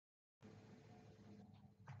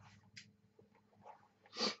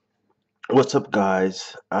What's up,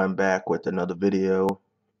 guys? I'm back with another video.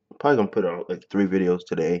 Probably gonna put out like 3 videos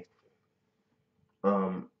today.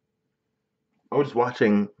 Um, I was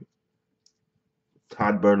watching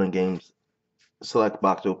Todd Burlingame's select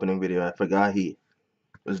box opening video. I forgot he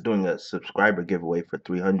was doing a subscriber giveaway for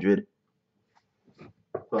 300.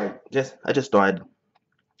 So I just thought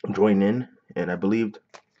I'd join in, and I believed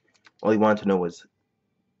all he wanted to know was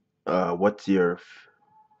what's your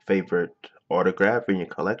favorite autograph in your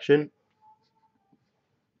collection.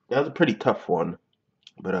 That was a pretty tough one,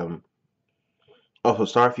 but also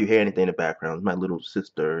sorry if you hear anything in the background. My little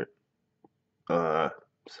sister uh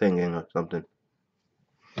singing or something.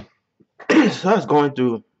 So I was going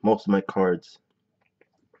through most of my cards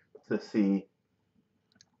to see,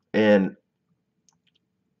 and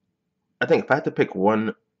I think if I had to pick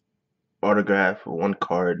one autograph or one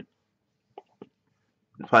card,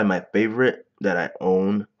 probably my favorite that I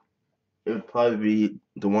own, it would probably be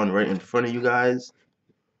the one right in front of you guys.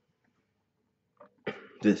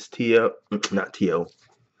 This T.O. not T.O.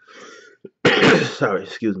 Sorry,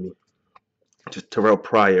 excuse me. Just Terrell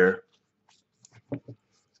Pryor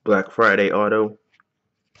Black Friday auto.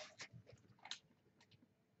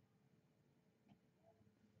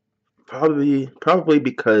 Probably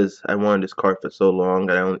because I wanted this card for so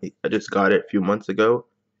long. I just got it a few months ago.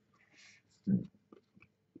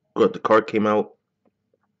 But the card came out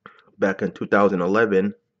back in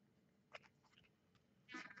 2011,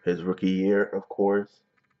 his rookie year, of course,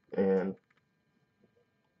 and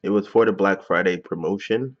it was for the Black Friday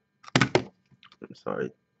promotion. I'm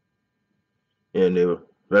sorry, and they were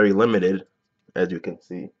very limited, as you can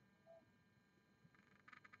see.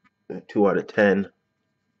 2 out of 10,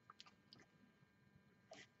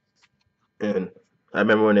 and I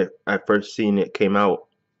remember when I first seen it came out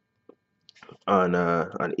on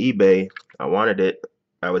eBay. I wanted it.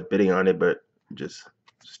 I was bidding on it, but just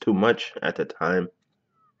too much at the time.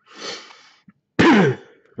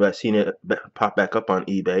 But I seen it pop back up on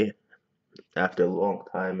eBay after a long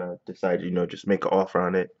time. I decided, just make an offer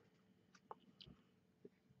on it.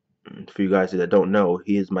 And for you guys that don't know,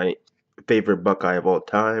 he is my favorite Buckeye of all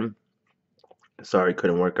time. Sorry,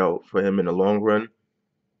 couldn't work out for him in the long run.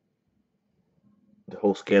 The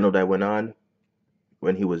whole scandal that went on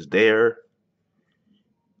when he was there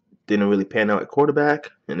didn't really pan out at quarterback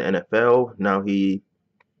in the NFL. Now he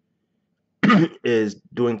is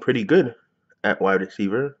doing pretty good at wide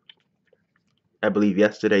receiver. I believe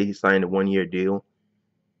yesterday he signed a 1-year deal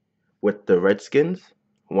with the Redskins.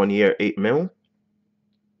 1 year, $8 million.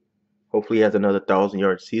 Hopefully he has another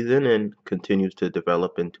 1,000-yard season and continues to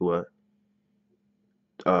develop into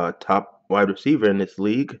a top wide receiver in this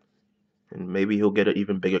league. And maybe he'll get an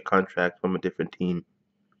even bigger contract from a different team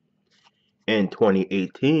in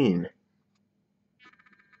 2018.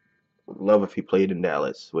 Would love if he played in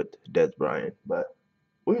Dallas with Dez Bryant, but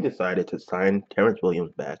we decided to sign Terrence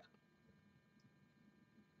Williams back.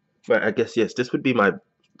 But I guess, yes, this would be my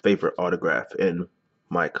favorite autograph in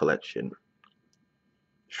my collection.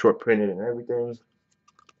 Short printed and everything.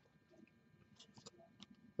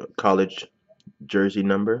 College jersey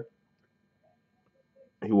number.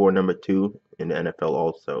 He wore number 2 in the NFL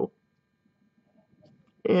also.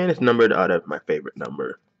 And it's numbered out of my favorite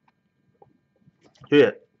number. So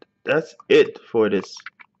yeah, that's it for this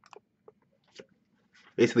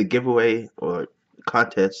basically giveaway or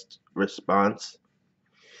contest response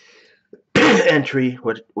entry,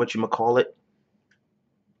 what you call it.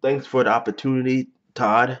 Thanks for the opportunity,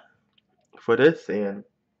 Todd, for this, and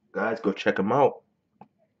guys, go check him out.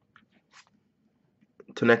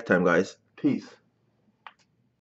 Till next time, guys. Peace.